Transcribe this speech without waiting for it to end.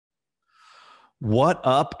What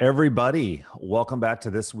up, everybody? Welcome back to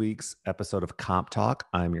this week's episode of Comp Talk.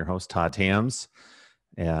 I'm your host, Todd Thams,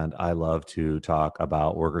 and I love to talk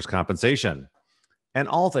about workers' compensation and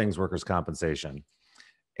all things workers' compensation.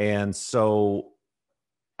 And so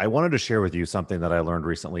I wanted to share with you something that I learned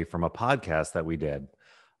recently from a podcast that we did.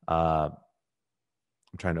 I'm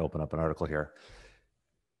trying to open up an article here.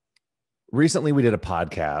 Recently, we did a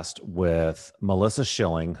podcast with Melissa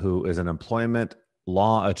Schilling, who is an employment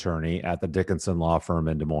law attorney at the Dickinson Law Firm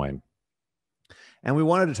in Des Moines. And we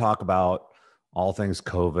wanted to talk about all things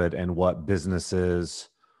COVID and what businesses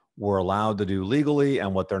were allowed to do legally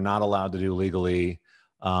and what they're not allowed to do legally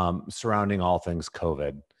surrounding all things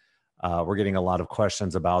COVID. We're getting a lot of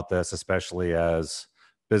questions about this, especially as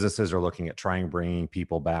businesses are looking at bringing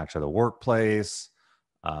people back to the workplace.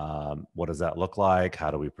 What does that look like?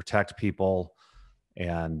 How do we protect people?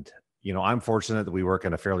 And, I'm fortunate that we work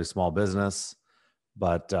in a fairly small business.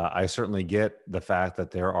 But I certainly get the fact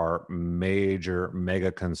that there are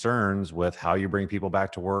mega concerns with how you bring people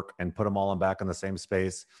back to work and put them all back in the same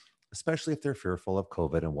space, especially if they're fearful of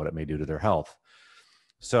COVID and what it may do to their health.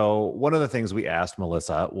 So one of the things we asked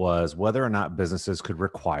Melissa was whether or not businesses could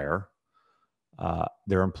require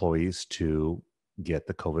their employees to get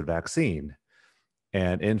the COVID vaccine.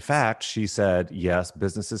 And in fact, she said, yes,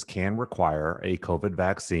 businesses can require a COVID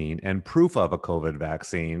vaccine and proof of a COVID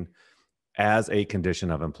vaccine as a condition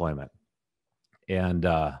of employment. And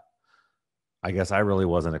I guess I really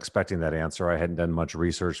wasn't expecting that answer. I hadn't done much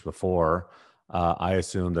research before. I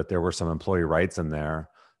assumed that there were some employee rights in there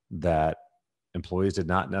that employees did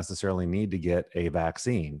not necessarily need to get a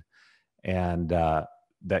vaccine, and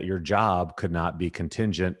that your job could not be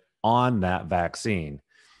contingent on that vaccine.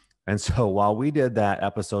 And so while we did that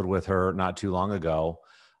episode with her not too long ago,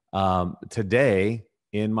 today,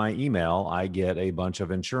 in my email, I get a bunch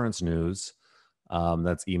of insurance news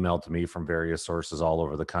that's emailed to me from various sources all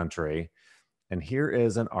over the country. And here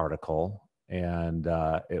is an article, and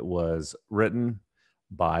it was written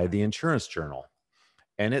by the Insurance Journal.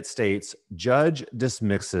 And it states, Judge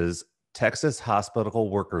dismisses Texas hospital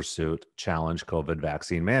workers suit, challenge COVID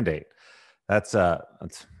vaccine mandate. I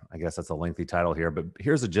guess that's a lengthy title here, but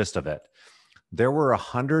here's the gist of it. There were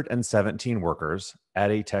 117 workers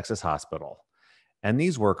at a Texas hospital. And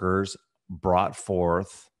these workers brought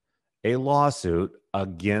forth a lawsuit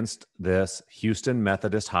against this Houston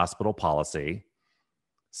Methodist Hospital policy,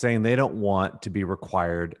 saying they don't want to be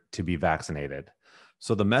required to be vaccinated.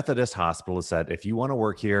 So the Methodist Hospital has said, if you want to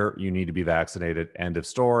work here, you need to be vaccinated. End of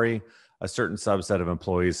story. A certain subset of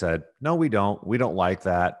employees said, no, we don't. We don't like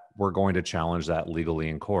that. We're going to challenge that legally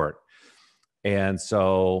in court. And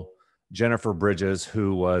so Jennifer Bridges,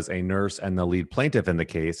 who was a nurse and the lead plaintiff in the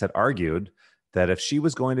case, had argued that if she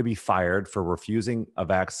was going to be fired for refusing a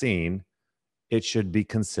vaccine, it should be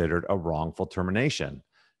considered a wrongful termination.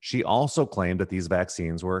 She also claimed that these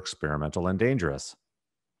vaccines were experimental and dangerous.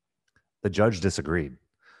 The judge disagreed.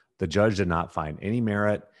 The judge did not find any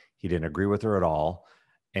merit. He didn't agree with her at all.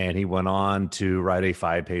 And he went on to write a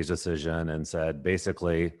 5-page decision and said,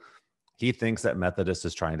 basically, he thinks that Methodist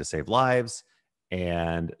is trying to save lives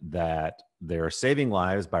and that they're saving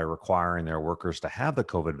lives by requiring their workers to have the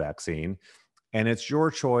COVID vaccine. And it's your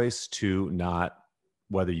choice to not,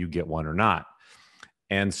 whether you get one or not.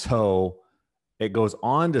 And so it goes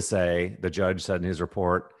on to say, the judge said in his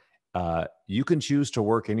report, you can choose to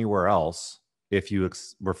work anywhere else if you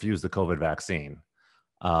refuse the COVID vaccine.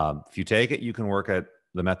 If you take it, you can work at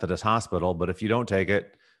the Methodist Hospital. But if you don't take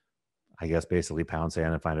it, I guess basically pound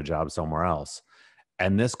sand and find a job somewhere else.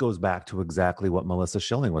 And this goes back to exactly what Melissa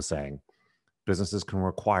Schilling was saying. Businesses can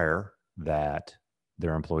require that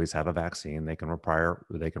their employees have a vaccine. They can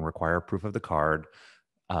require proof of the card.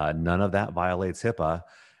 None of that violates HIPAA.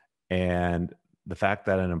 And the fact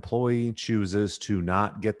that an employee chooses to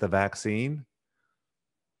not get the vaccine,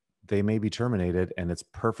 they may be terminated, and it's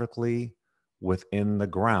perfectly within the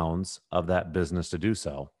grounds of that business to do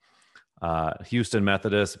so. Houston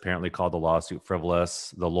Methodist apparently called the lawsuit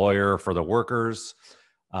frivolous. The lawyer for the workers,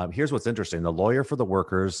 here's what's interesting. The lawyer for the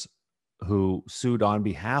workers who sued on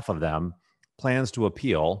behalf of them plans to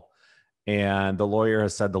appeal, and the lawyer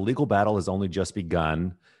has said the legal battle has only just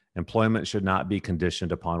begun. Employment should not be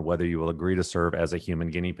conditioned upon whether you will agree to serve as a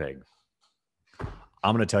human guinea pig.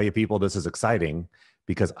 I'm going to tell you, people, this is exciting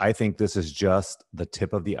because I think this is just the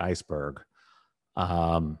tip of the iceberg.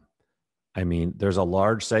 There's a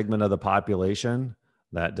large segment of the population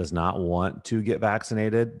that does not want to get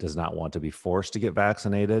vaccinated, does not want to be forced to get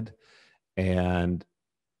vaccinated. And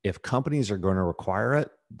if companies are going to require it,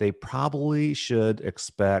 they probably should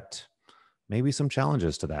expect maybe some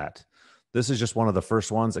challenges to that. This is just one of the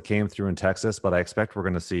first ones that came through in Texas, but I expect we're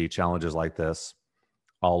going to see challenges like this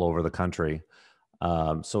all over the country.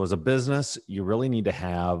 So as a business, you really need to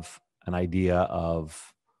have an idea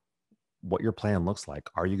of what your plan looks like.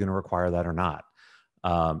 Are you going to require that or not?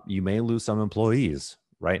 You may lose some employees.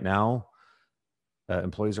 Right now,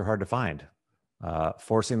 employees are hard to find.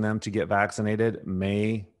 Forcing them to get vaccinated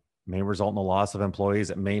may result in the loss of employees.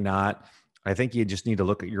 It may not. I think you just need to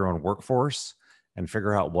look at your own workforce and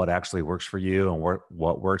figure out what actually works for you and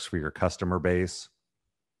what works for your customer base,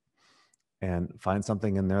 and find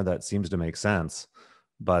something in there that seems to make sense.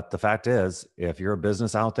 But the fact is, if you're a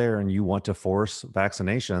business out there and you want to force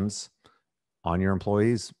vaccinations on your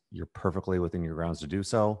employees, you're perfectly within your grounds to do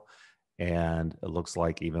so. And it looks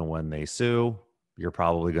like even when they sue, you're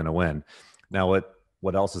probably going to win. Now,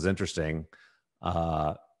 what else is interesting?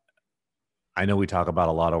 I know we talk about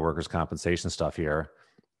a lot of workers' compensation stuff here,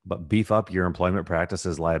 but beef up your employment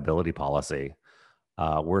practices liability policy.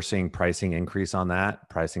 We're seeing pricing increase on that.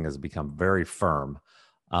 Pricing has become very firm.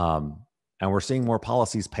 And we're seeing more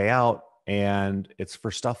policies pay out, and it's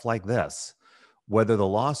for stuff like this. Whether the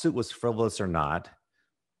lawsuit was frivolous or not,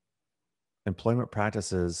 employment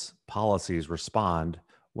practices policies respond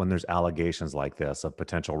when there's allegations like this of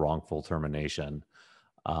potential wrongful termination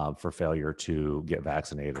for failure to get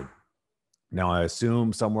vaccinated. Now, I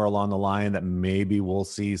assume somewhere along the line that maybe we'll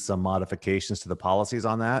see some modifications to the policies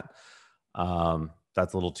on that.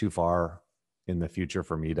 That's a little too far in the future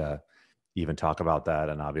for me to even talk about that.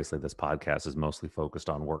 And obviously this podcast is mostly focused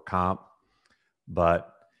on work comp,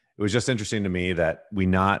 but it was just interesting to me that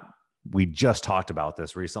we just talked about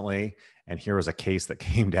this recently. And here was a case that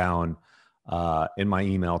came down in my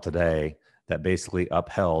email today that basically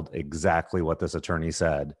upheld exactly what this attorney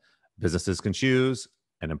said. Businesses can choose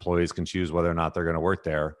and employees can choose whether or not they're going to work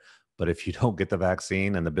there. But if you don't get the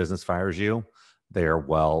vaccine and the business fires you, they are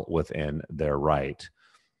well within their right.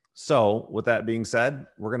 So with that being said,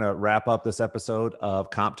 we're going to wrap up this episode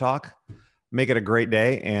of Comp Talk. Make it a great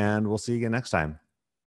day, and we'll see you again next time.